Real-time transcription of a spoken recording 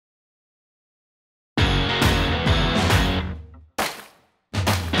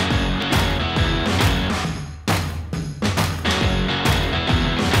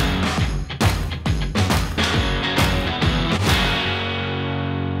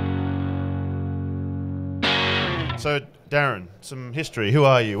So, Daryn, some history. Who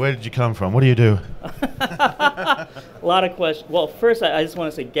are you? Where did you come from? What do you do? A lot of questions. Well, first, I just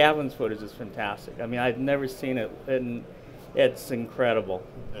want to say Gavin's footage is fantastic. I mean, I've never seen it, and it's incredible.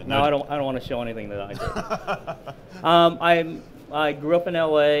 Now I don't want to show anything that I did. I grew up in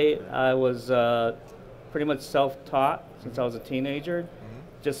LA. I was pretty much self-taught since I was a teenager.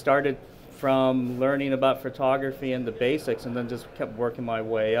 Just started from learning about photography and the basics, and then just kept working my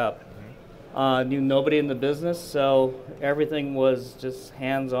way up. Knew nobody in the business, so everything was just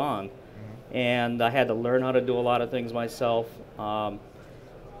hands-on. And I had to learn how to do a lot of things myself.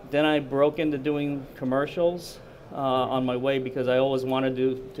 Then I broke into doing commercials on my way because I always wanted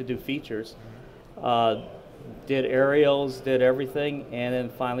to do features. Did aerials, did everything, and then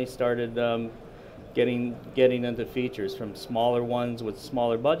finally started getting into features, from smaller ones with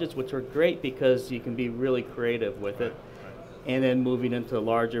smaller budgets, which were great because you can be really creative with it. And then moving into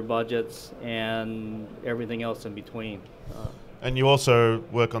larger budgets and everything else in between. And you also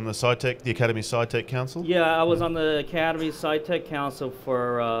work on the SciTech, the Academy SciTech Council? Yeah, I was on the Academy SciTech Council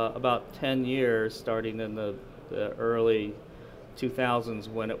for about 10 years, starting in the early 2000s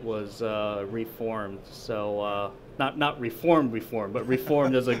when it was reformed. So not reformed, but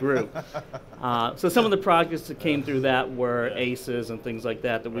reformed as a group. So some of the projects that came through that were ACEs and things like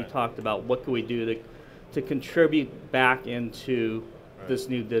that we talked about. What could we do to contribute back into this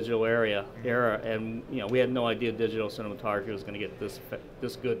new digital era, and we had no idea digital cinematography was going to get this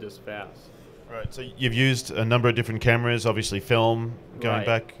good this fast. Right. So you've used a number of different cameras, obviously film going Right.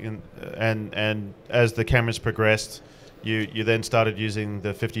 back, and as the cameras progressed, you then started using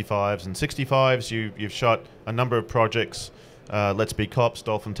the 55s and 65s. You've shot a number of projects. Let's Be Cops,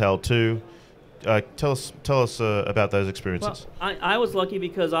 Dolphin Tale 2. Tell us about those experiences. Well, I was lucky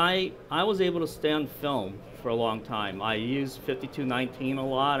because I was able to stay on film for a long time. I used 5219 a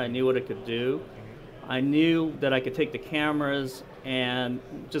lot. I knew what it could do. I knew that I could take the cameras and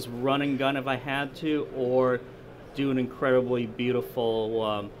just run and gun if I had to, or do an incredibly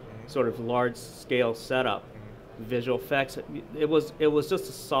beautiful sort of large-scale setup, visual effects. It was just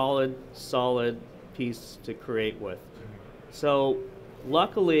a solid piece to create with. So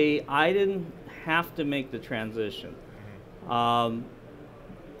luckily, I didn't have to make the transition. The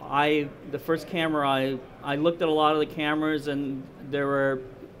first camera, I looked at a lot of the cameras, and there were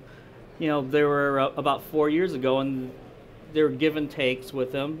about 4 years ago, and there were give and takes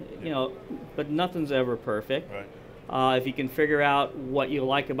with them, but nothing's ever perfect. Right. If you can figure out what you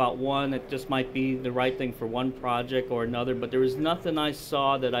like about one, it just might be the right thing for one project or another, but there was nothing I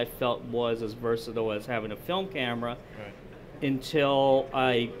saw that I felt was as versatile as having a film camera. Right. Until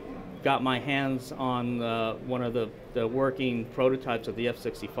I got my hands on one of the working prototypes of the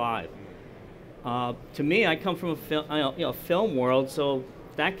F65. To me, I come from a film world, so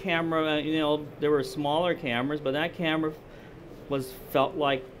that camera, there were smaller cameras, but that camera felt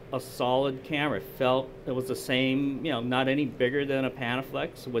like a solid camera. It was the same, not any bigger than a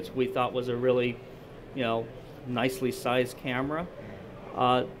Panaflex, which we thought was a really, nicely sized camera.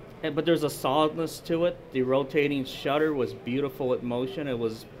 But there's a solidness to it. The rotating shutter was beautiful at motion.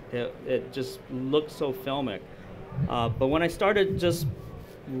 It just looked so filmic. But when I started just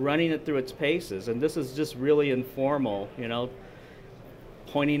running it through its paces, and this is just really informal,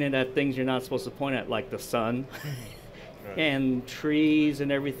 pointing it at things you're not supposed to point at, like the sun and trees and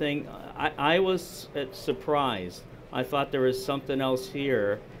everything, I was surprised. I thought there was something else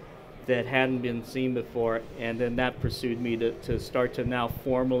here that hadn't been seen before, and then that pursued me to start to now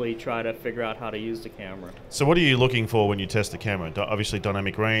formally try to figure out how to use the camera. So what are you looking for when you test the camera? Obviously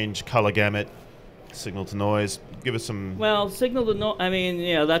dynamic range, color gamut, signal to noise. Give us some... Well, signal to noise, I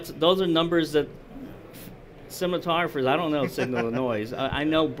mean, those are numbers that cinematographers, I don't know signal to noise. I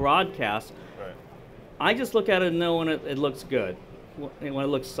know broadcast. Right. I just look at it and know when it looks good, when it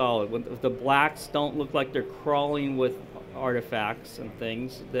looks solid. When the blacks don't look like they're crawling with artifacts and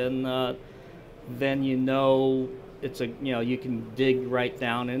things, then it's you can dig right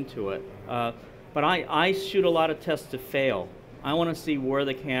down into it. But I shoot a lot of tests to fail. I want to see where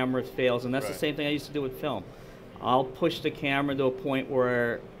the camera fails, and that's the same thing I used to do with film. I'll push the camera to a point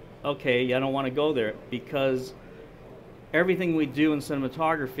where, okay, I don't want to go there, because everything we do in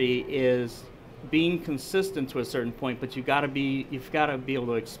cinematography is being consistent to a certain point, but you've got to be able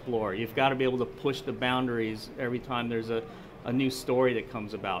to explore. You've got to be able to push the boundaries every time there's a new story that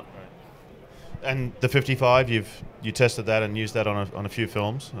comes about. Right. And the 55, you tested that and used that on a few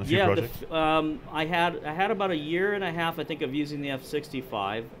films, on a few projects? I had about a year and a half, I think, of using the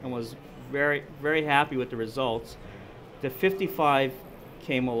F65, and was very, very happy with the results. The 55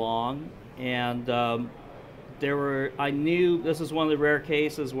 came along, and I knew this is one of the rare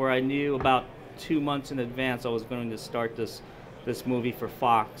cases where I knew about 2 months in advance I was going to start this movie for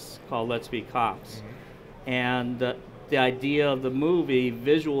Fox called Let's Be Cops. And the idea of the movie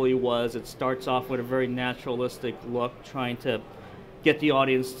visually was it starts off with a very naturalistic look, trying to get the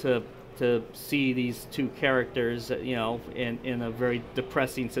audience to see these two characters, you know, in a very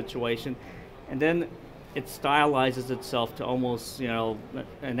depressing situation. And then it stylizes itself to almost, you know,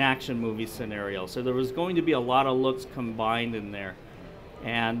 an action movie scenario. So there was going to be a lot of looks combined in there.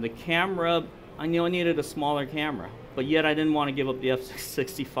 And the camera, I knew I needed a smaller camera, but yet I didn't want to give up the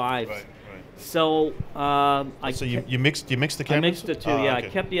F65. Right. So so you mixed the cameras? I mixed the two, yeah. Okay. I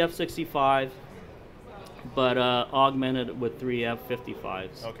kept the F65, but augmented it with 3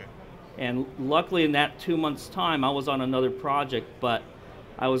 F55s. Okay. And luckily in that 2 months' time, I was on another project, but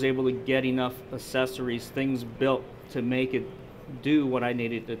I was able to get enough accessories, things built to make it do what I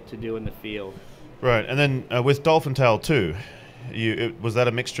needed it to do in the field. Right, and then with Dolphin Tale 2, was that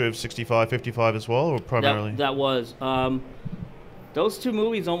a mixture of 65, 55 as well, or primarily? That was. Those two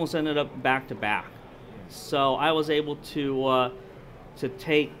movies almost ended up back to back. So I was able to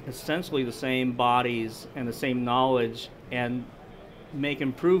take essentially the same bodies and the same knowledge and make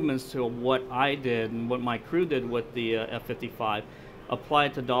improvements to what I did and what my crew did with the F-55, apply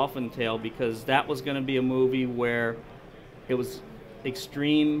it to Dolphin Tale, because that was going to be a movie where it was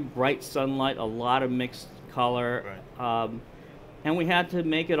extreme bright sunlight, a lot of mixed color, right. And we had to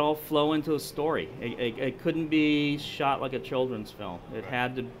make it all flow into a story. It couldn't be shot like a children's film. It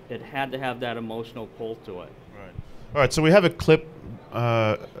had to have that emotional pull to it. Right. All right. So we have a clip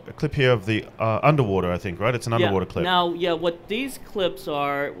here of the underwater, I think, right? It's an underwater clip. Now, yeah, what these clips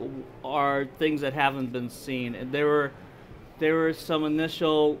are things that haven't been seen. And there were some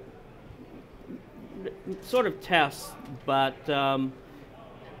initial sort of tests, but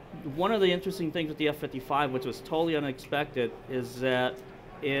one of the interesting things with the F-55, which was totally unexpected, is that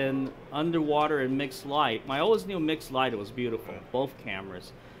in underwater and mixed light, I always knew mixed light, it was beautiful, both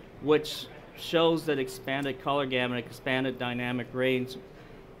cameras, which shows that expanded color gamut, expanded dynamic range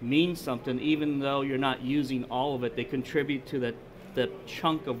means something, even though you're not using all of it. They contribute to the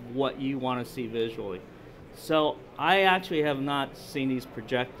chunk of what you want to see visually. So I actually have not seen these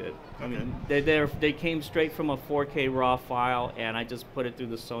projected. I mean, they came straight from a 4K RAW file, and I just put it through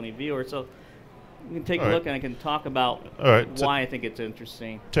the Sony viewer. So you can take a look, and I can talk about why I think it's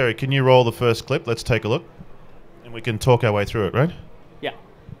interesting. Terry, can you roll the first clip? Let's take a look, and we can talk our way through it, right? Yeah.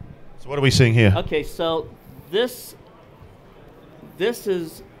 So what are we seeing here? Okay, so this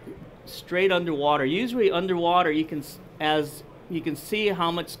is straight underwater. Usually underwater, you can see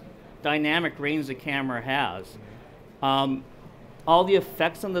how much dynamic range the camera has. All the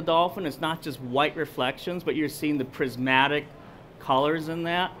effects on the dolphin, it's not just white reflections, but you're seeing the prismatic colors in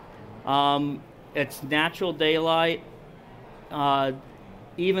that. It's natural daylight.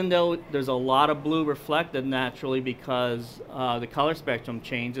 Even though there's a lot of blue reflected naturally because the color spectrum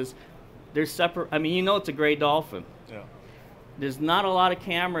changes, there's separate. I mean, you know, it's a gray dolphin. Yeah. There's not a lot of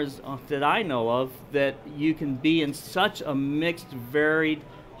cameras that I know of that you can be in such a mixed, varied,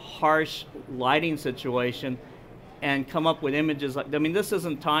 harsh lighting situation and come up with images like, I mean, this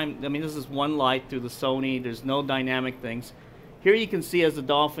isn't time, I mean, this is one light through the Sony, there's no dynamic things. Here you can see as the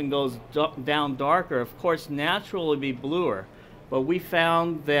dolphin goes down darker, of course, natural would be bluer, but we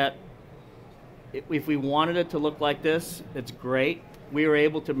found that if we wanted it to look like this, it's great. We were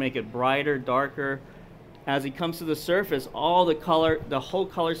able to make it brighter, darker. As he comes to the surface, all the color, the whole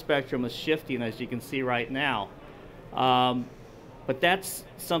color spectrum is shifting, as you can see right now. But that's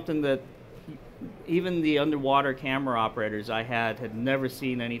something that even the underwater camera operators I had never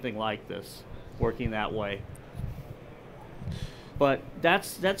seen anything like this working that way. But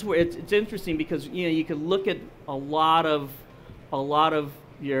that's where it's interesting, because you know, you can look at a lot of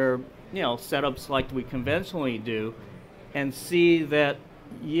your setups like we conventionally do and see that,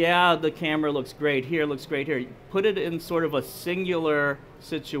 yeah, the camera looks great here, looks great here. Put it in sort of a singular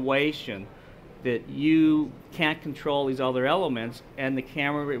situation that you can't control these other elements, and the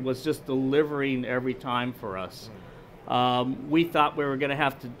camera was just delivering every time for us. We thought we were going to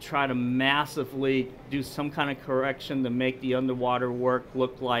have to try to massively do some kind of correction to make the underwater work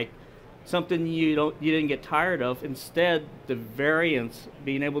look like something you didn't get tired of. Instead, the variance,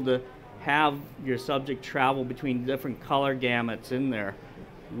 being able to have your subject travel between different color gamuts in there,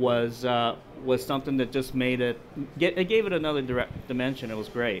 was something that just made it gave it another direct dimension. It was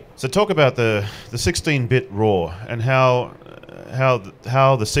great. So talk about the 16-bit RAW and how the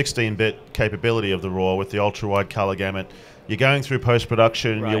 16-bit capability of the RAW with the ultra-wide color gamut. You're going through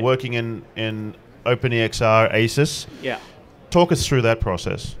post-production. Right. You're working in OpenEXR ASUS. Yeah. Talk us through that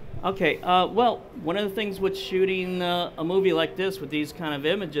process. Okay. Well, one of the things with shooting a movie like this with these kind of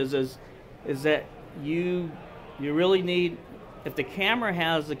images is is that you really need, if the camera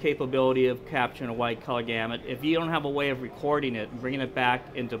has the capability of capturing a wide color gamut, if you don't have a way of recording it and bringing it back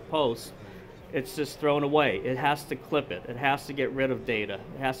into post, it's just thrown away. It has to clip it. It has to get rid of data.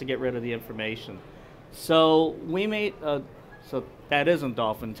 It has to get rid of the information. So we made, so that isn't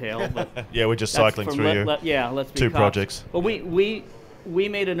Dolphin Tale. But yeah, we're just cycling through your let's be two cops. projects. But we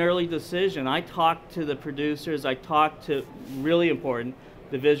made an early decision. I talked to the producers. I talked to, really important,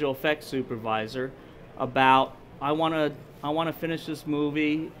 the visual effects supervisor about, I want to finish this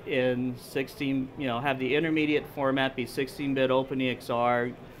movie in 16, have the intermediate format be 16-bit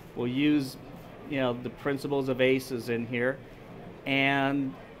OpenEXR. We'll use, the principles of ACES in here.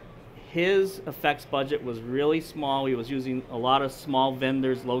 And his effects budget was really small. He was using a lot of small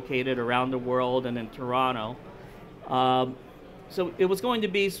vendors located around the world and in Toronto. So it was going to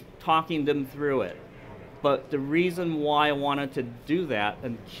be talking them through it. But the reason why I wanted to do that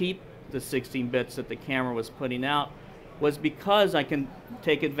and keep the 16 bits that the camera was putting out was because I can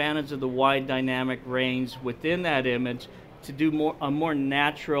take advantage of the wide dynamic range within that image to do a more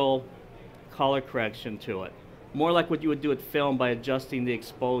natural color correction to it. More like what you would do with film by adjusting the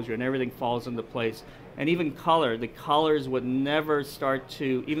exposure and everything falls into place. And even color, the colors would never start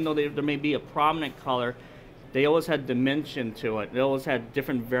to, even though there may be a prominent color, they always had dimension to it. They always had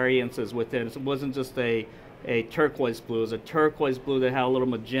different variances within it. It wasn't just a turquoise blue. It was a turquoise blue that had a little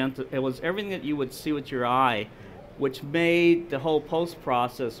magenta. It was everything that you would see with your eye, which made the whole post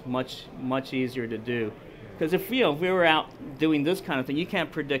process much easier to do. Because if we were out doing this kind of thing, you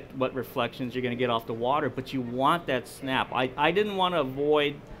can't predict what reflections you're going to get off the water, but you want that snap. I didn't want to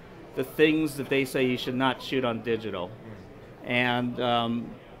avoid the things that they say you should not shoot on digital. And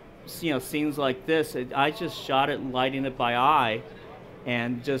scenes like this, I just shot it lighting it by eye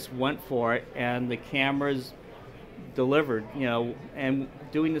and just went for it, and the cameras delivered, and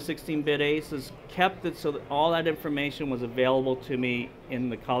doing the 16-bit ACES kept it so that all that information was available to me in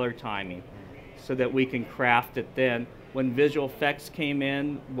the color timing so that we can craft it then. When visual effects came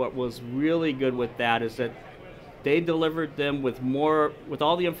in, what was really good with that is that they delivered them with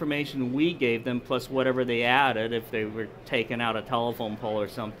all the information we gave them plus whatever they added if they were taking out a telephone pole or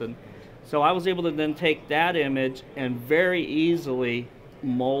something. So I was able to then take that image and very easily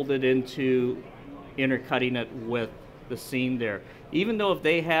mold it into intercutting it with the scene there. Even though if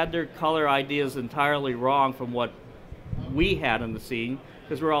they had their color ideas entirely wrong from what we had in the scene,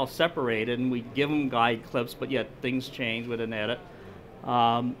 because we're all separated and we give them guide clips, but yet things change with an edit.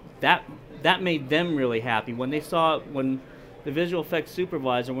 That made them really happy. When the visual effects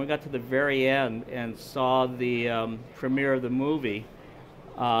supervisor, when we got to the very end and saw the premiere of the movie,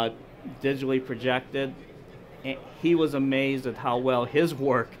 digitally projected, he was amazed at how well his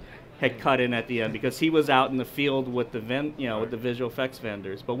work had cut in at the end, because he was out in the field with the with the visual effects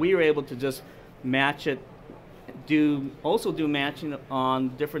vendors. But we were able to just match it, also do matching on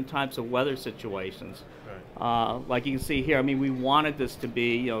different types of weather situations. Right. Like you can see here, I mean, we wanted this to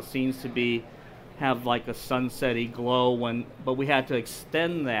be, scenes to have like a sunsetty glow but we had to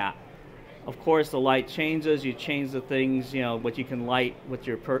extend that. Of course, the light changes. You change the things, what you can light with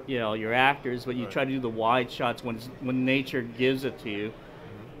your actors, but you try to do the wide shots when nature gives it to you.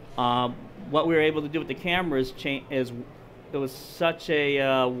 What we were able to do with the cameras is it was such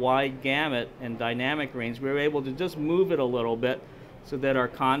a wide gamut and dynamic range. We were able to just move it a little bit so that our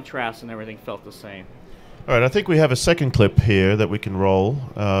contrast and everything felt the same. All right, I think we have a second clip here that we can roll.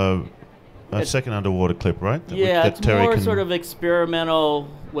 A second underwater clip, right? It's more sort of experimental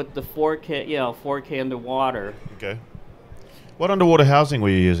with the 4K, 4K underwater. Okay. What underwater housing were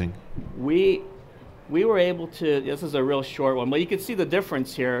you using? We were able to, this is a real short one, but you can see the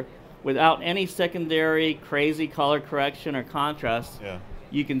difference here. Without any secondary crazy color correction or contrast,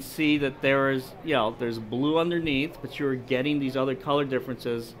 you can see that there's blue underneath, but you're getting these other color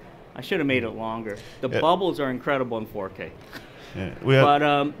differences. I should have made it longer. The bubbles are incredible in 4K. Yeah.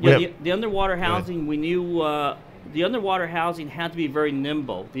 The underwater housing, we knew the underwater housing had to be very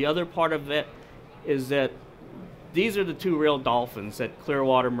nimble. The other part of it is that these are the two real dolphins at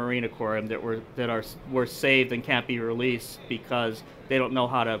Clearwater Marine Aquarium that were saved and can't be released because they don't know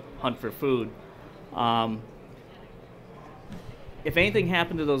how to hunt for food. If anything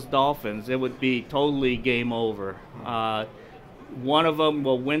happened to those dolphins, it would be totally game over. One of them,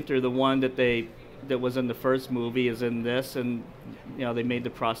 Winter, the one that was in the first movie, is in this, and they made the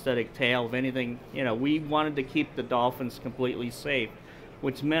prosthetic tail. If anything, we wanted to keep the dolphins completely safe,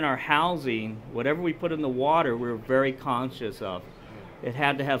 which meant our housing, whatever we put in the water, we were very conscious of. It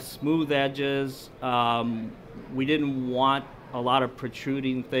had to have smooth edges. We didn't want a lot of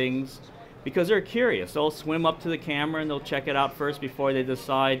protruding things. because they're curious. They'll swim up to the camera and they'll check it out first before they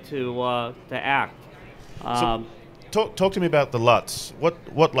decide to act. So talk to me about the LUTs.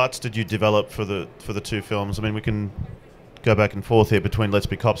 What LUTs did you develop for the two films? I mean, we can go back and forth here between Let's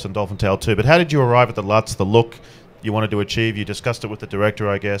Be Cops and Dolphin Tale 2, but how did you arrive at the LUTs, the look you wanted to achieve? You discussed it with the director,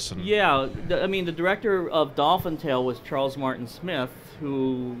 I guess. And yeah, I mean, the director of Dolphin Tale was Charles Martin Smith,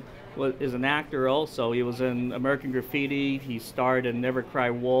 who is an actor also. He was in American Graffiti. He starred in Never Cry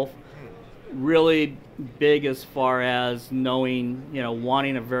Wolf. Really big as far as knowing,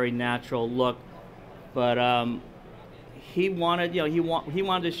 wanting a very natural look, but he wanted, he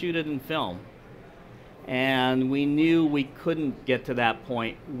wanted to shoot it in film, and we knew we couldn't get to that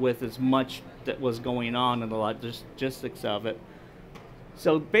point with as much that was going on in the logistics of it.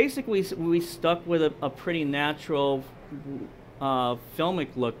 So basically, we stuck with a pretty natural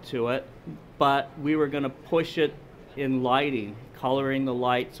filmic look to it, but we were going to push it in lighting, coloring the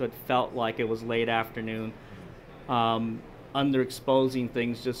light so it felt like it was late afternoon, underexposing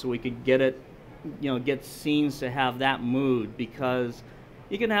things just so we could get it, get scenes to have that mood, because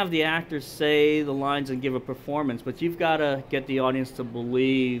you can have the actors say the lines and give a performance, but you've got to get the audience to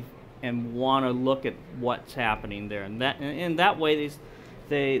believe and want to look at what's happening there, and that way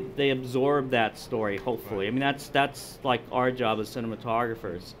they absorb that story, hopefully. I mean, that's like our job as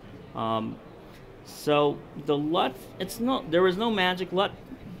cinematographers. So the LUT, there was no magic LUT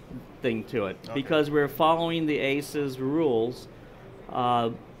thing to it, because we're following the ACE's rules,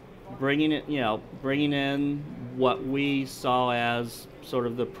 bringing in what we saw as sort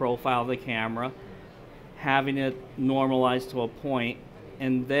of the profile of the camera, having it normalized to a point,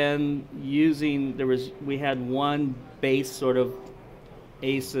 and then we had one base sort of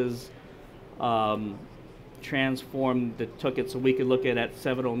ACE's transform that took it so we could look at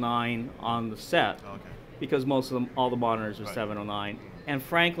 709 on the set, because all the monitors are 709. And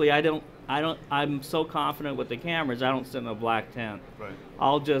frankly, I'm so confident with the cameras, I don't sit in a black tent.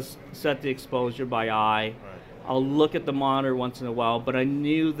 I'll just set the exposure by eye. I'll look at the monitor once in a while, but I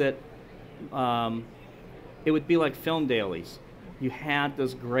knew that it would be like film dailies. You had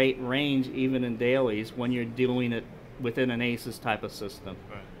this great range even in dailies when you're doing it within an ACES type of system.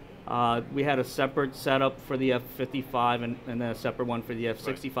 We had a separate setup for the F55 and then a separate one for the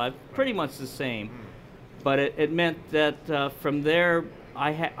F65, pretty much the same. But it meant that from there,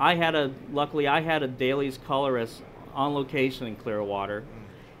 luckily I had a dailies colorist on location in Clearwater,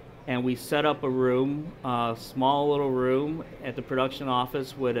 and we set up a room, a small little room at the production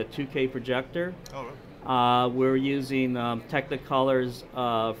office with a 2K projector. We're using Technicolor's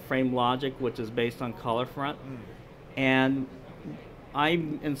Frame Logic, which is based on Colorfront, and I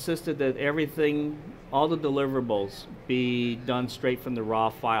insisted that all the deliverables be done straight from the raw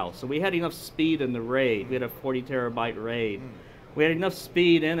file. So we had enough speed in the RAID. We had a 40 terabyte RAID. We had enough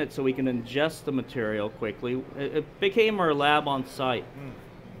speed in it so we can ingest the material quickly. It became our lab on site.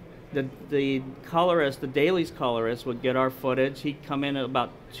 The colorist, the dailies colorist, would get our footage. He'd come in at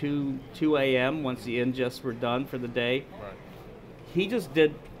about 2 a.m. once the ingests were done for the day. He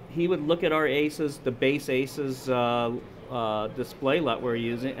would look at our ACES, the base ACES display LUT we're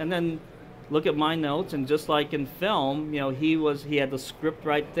using, and then look at my notes, and just like in film, he had the script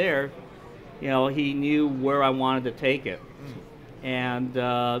right there. He knew where I wanted to take it.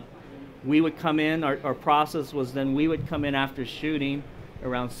 And we would come in, our process was then we would come in after shooting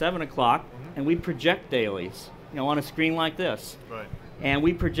around 7 o'clock, and we project dailies, on a screen like this. And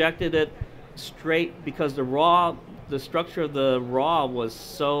we projected it straight because the structure of the RAW was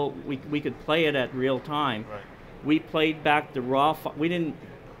so, we could play it at real time. We played back the RAW,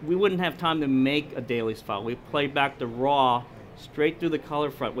 we wouldn't have time to make a dailies file. We played back the RAW straight through the color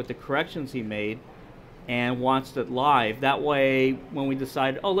front with the corrections he made, and watched it live. That way, when we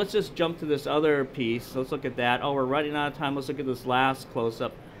decided, let's just jump to this other piece, let's look at that. We're running out of time, let's look at this last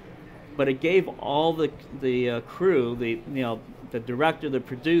close-up. But it gave all the crew, the director, the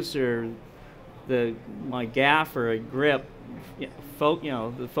producer, my gaffer, grip,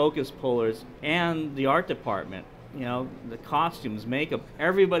 the focus pullers, and the art department, the costumes, makeup,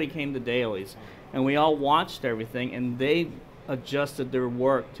 everybody came to dailies, and we all watched everything, and they adjusted their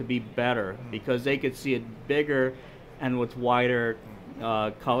work to be better because they could see it bigger and with wider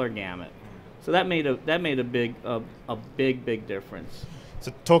color gamut. So that made a big difference.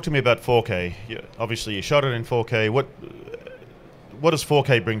 So talk to me about 4K. Obviously, you shot it in 4K. What does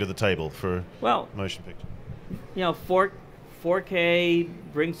 4K bring to the table for motion picture? 4K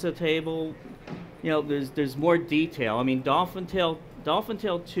brings to the table. There's more detail. I mean, Dolphin Tale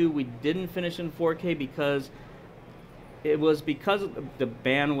 2 we didn't finish in 4K because it was because of the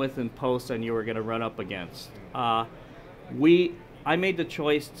bandwidth and post and you were going to run up against. I made the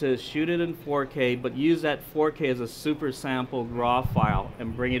choice to shoot it in 4K, but use that 4K as a super sampled raw file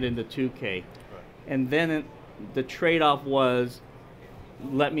and bring it into 2K. Right. And then the trade-off was,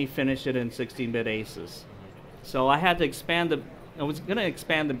 let me finish it in 16-bit ACES. So I had to expand I was going to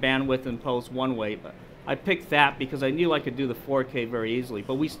expand the bandwidth in post one way, but I picked that because I knew I could do the 4K very easily.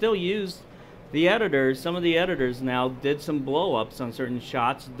 But we still used the editors. Some of the editors now did some blow-ups on certain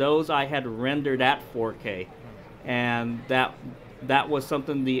shots. Those I had rendered at 4K. And that was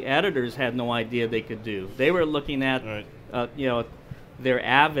something the editors had no idea they could do. They were looking at, right. Their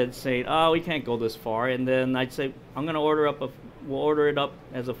avids saying, "Oh, we can't go this far," and then I'd say, "I'm going to we'll order it up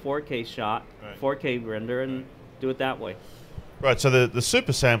as a 4K shot, right. 4K render, and do it that way." Right. So the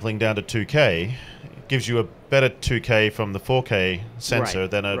super sampling down to 2K gives you a better 2K from the 4K sensor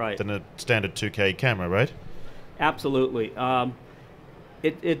than a standard 2K camera, right? Absolutely.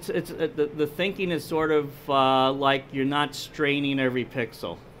 The thinking is sort of like you're not straining every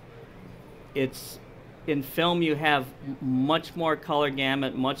pixel. In film you have much more color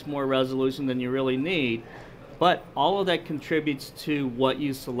gamut, much more resolution than you really need, but all of that contributes to what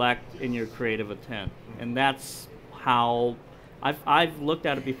you select in your creative intent, and that's how I've looked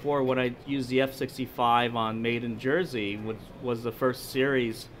at it before when I used the F65 on Made in Jersey, which was the first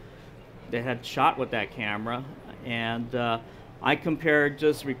series that had shot with that camera, and I compared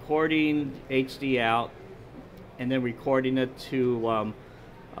just recording HD out and then recording it to,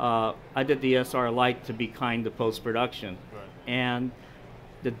 I did the SR Lite to be kind to post-production. Right. And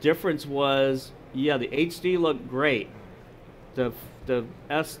the difference was, yeah, the HD looked great. The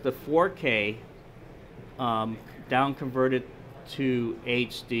 4K down converted to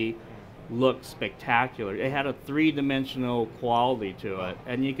HD looked spectacular. It had a three-dimensional quality to it,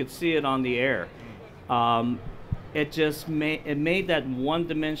 and you could see it on the air. It just made that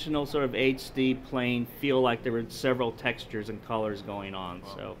one-dimensional sort of HD plane feel like there were several textures and colors going on.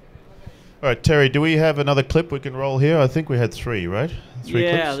 So, all right, Terry, do we have another clip we can roll here? I think we had three, right? Three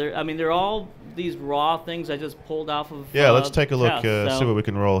clips? Yeah, they're all these raw things I just pulled off of. Yeah, let's take a look, see what we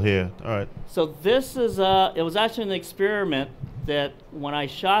can roll here. All right. So this is it was actually an experiment that when I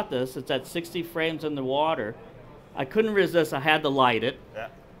shot this, it's at 60 frames in the water. I couldn't resist. I had to light it. Yeah.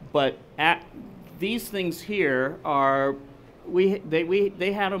 But these things here are,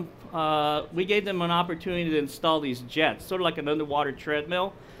 they had them, we gave them an opportunity to install these jets, sort of like an underwater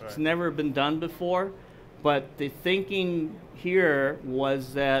treadmill. Right. It's never been done before, but the thinking here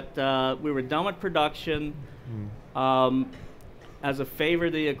was that we were done with production. As a favor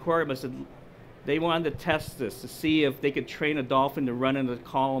to the aquarium, I said they wanted to test this to see if they could train a dolphin to run in a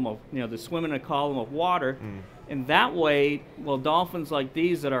column of, to swim in a column of water. And that way, well, dolphins like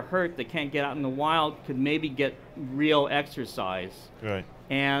these that are hurt, that can't get out in the wild, could maybe get real exercise. Right.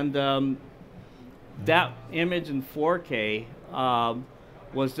 And that image in 4K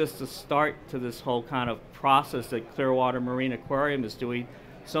was just the start to this whole kind of process that Clearwater Marine Aquarium is doing.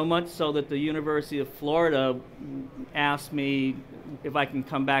 So much so that the University of Florida asked me if I can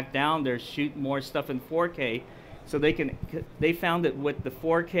come back down there, shoot more stuff in 4K. So they found that with the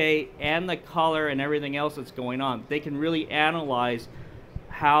 4K and the color and everything else that's going on, they can really analyze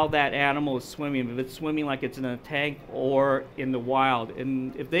how that animal is swimming, if it's swimming like it's in a tank or in the wild.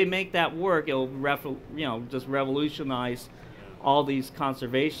 And if they make that work, it'll just revolutionize all these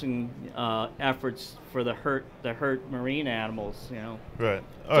conservation efforts for the hurt marine animals. Right.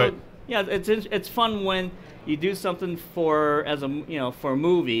 All right. Yeah, it's fun when you do something for a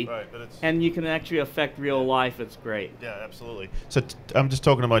movie, right, and you can actually affect real life. It's great. Yeah, absolutely. So I'm just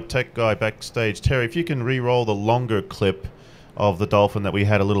talking to my tech guy backstage, Terry. If you can re-roll the longer clip of the dolphin that we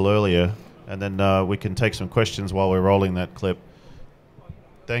had a little earlier, and then we can take some questions while we're rolling that clip.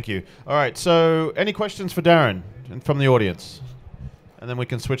 Thank you. All right. So any questions for Daryn from the audience, and then we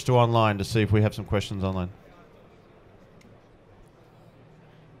can switch to online to see if we have some questions online.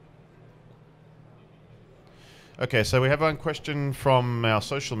 Okay, so we have one question from our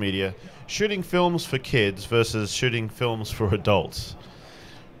social media. Shooting films for kids versus shooting films for adults.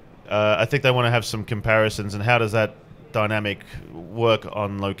 I think they want to have some comparisons, and how does that dynamic work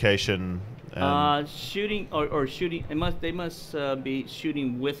on location? Shooting or shooting, they must be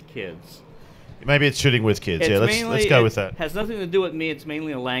shooting with kids. Maybe it's shooting with kids. Yeah, let's go with that. It has nothing to do with me. It's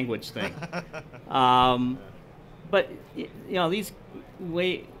mainly a language thing. But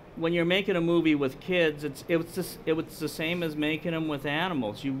when you're making a movie with kids, it was the same as making them with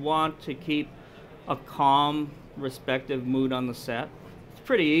animals. You want to keep a calm, respective mood on the set. It's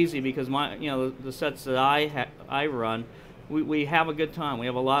pretty easy because the sets that I run, we have a good time. We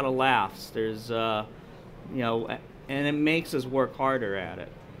have a lot of laughs. There's and it makes us work harder at it.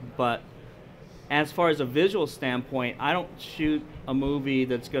 But as far as a visual standpoint, I don't shoot a movie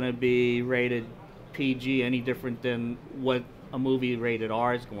that's going to be rated PG any different than what a movie rated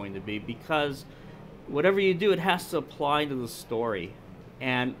R is going to be, because whatever you do, it has to apply to the story.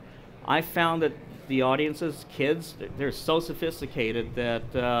 And I found that the audiences, kids, they're so sophisticated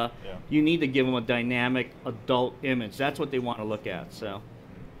that you need to give them a dynamic adult image. That's what they want to look at. So.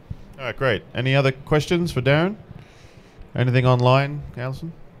 All right, great. Any other questions for Daryn? Anything online,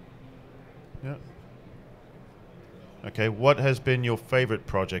 Alison? Yeah. Okay, what has been your favorite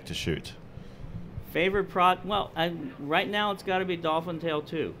project to shoot? Favorite well, right now it's got to be Dolphin Tale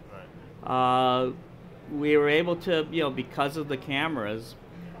 2. Right. We were able to, because of the cameras,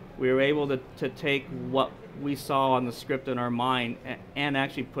 we were able to take what we saw on the script in our mind and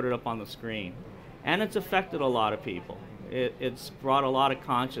actually put it up on the screen. And it's affected a lot of people. It's brought a lot of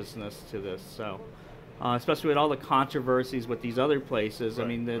consciousness to this, so especially with all the controversies with these other places. Right, I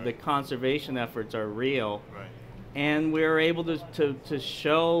mean, the conservation efforts are real. Right. And we were able to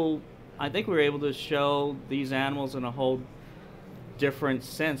show, I think we were able to show these animals in a whole different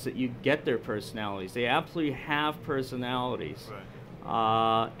sense, that you get their personalities. They absolutely have personalities.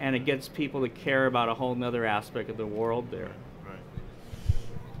 Right. And it gets people to care about a whole nother aspect of the world there. Right.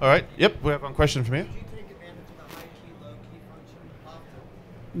 All right. Yep, we have one question from you. Did you take advantage of the high key, low key function often?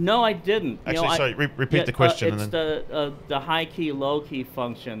 No, I didn't. Actually, sorry, repeat the question. It's the high key, low key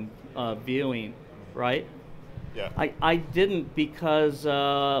function viewing, right? Yeah. I didn't because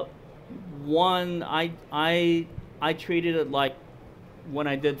one, I treated it like when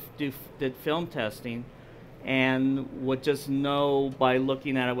I did film testing, and would just know by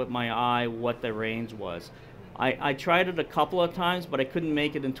looking at it with my eye what the range was. I tried it a couple of times, but I couldn't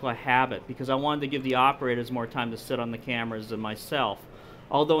make it into a habit because I wanted to give the operators more time to sit on the cameras than myself.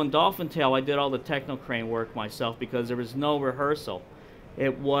 Although in Dolphin Tale, I did all the techno-crane work myself because there was no rehearsal.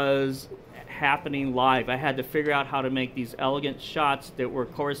 It was happening live. I had to figure out how to make these elegant shots that were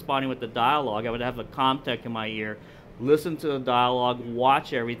corresponding with the dialogue. I would have a comm-tech in my ear, listen to the dialogue,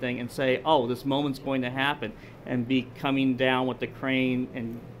 watch everything, and say, oh, this moment's going to happen, and be coming down with the crane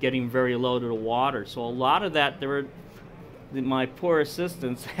and getting very low to the water. So a lot of that, my poor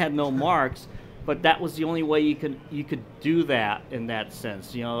assistants had no marks, but that was the only way you could do that in that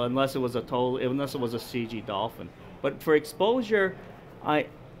sense, unless it was a CG dolphin. But for exposure,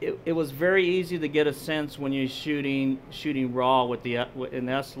 it was very easy to get a sense when you're shooting raw with an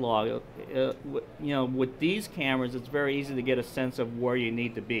S-Log. With these cameras, it's very easy to get a sense of where you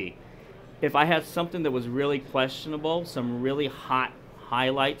need to be. If I had something that was really questionable, some really hot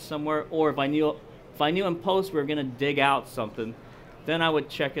highlights somewhere, or if I knew in post we were going to dig out something, then I would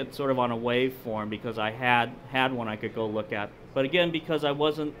check it sort of on a waveform because I had one I could go look at. But again, because I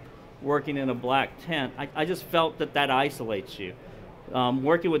wasn't working in a black tent, I just felt that isolates you.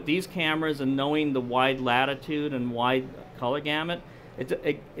 Working with these cameras and knowing the wide latitude and wide color gamut,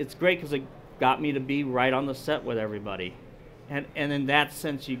 it's great because it got me to be right on the set with everybody. And in that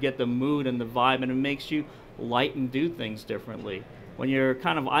sense, you get the mood and the vibe, and it makes you light and do things differently. When you're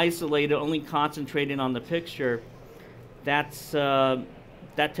kind of isolated, only concentrating on the picture, that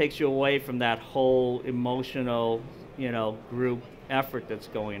takes you away from that whole emotional, group effort that's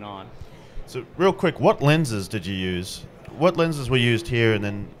going on. So real quick, what lenses did you use? What lenses were used here and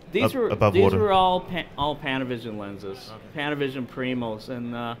then above water? These were all Panavision lenses, okay. Panavision Primos,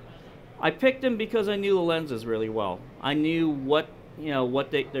 and I picked them because I knew the lenses really well. I knew what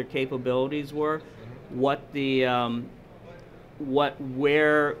their capabilities were, where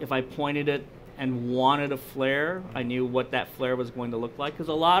if I pointed it and wanted a flare, I knew what that flare was going to look like. Because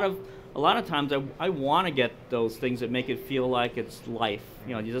a lot of times I want to get those things that make it feel like it's life.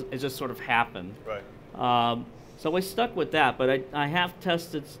 It just sort of happened. Right. So I stuck with that, but I have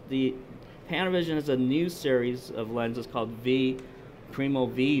tested the Panavision has a new series of lenses called Primo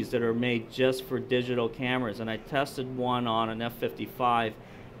Vs that are made just for digital cameras, and I tested one on an F55,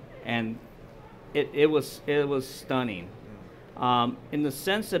 and it was stunning. In the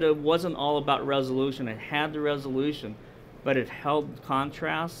sense that it wasn't all about resolution. It had the resolution, but it held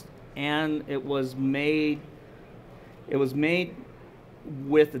contrast, and it was made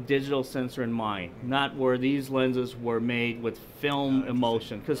with a digital sensor in mind, not where these lenses were made with film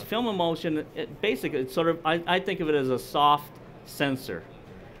emulsion. Because film emulsion, basically, it's sort of, I think of it as a soft sensor,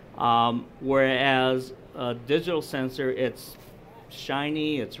 whereas a digital sensor, it's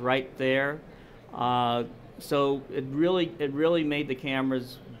shiny, it's right there. So it really made the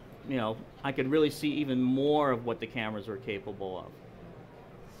cameras, I could really see even more of what the cameras were capable of.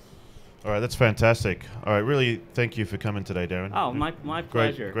 All right, that's fantastic. All right, really thank you for coming today, Daryn. Oh, my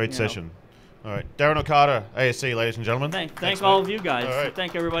pleasure. Great session. All right. Daryn Okada, ASC, ladies and gentlemen. Thank all of you guys. All right.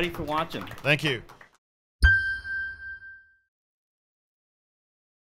 Thank everybody for watching. Thank you.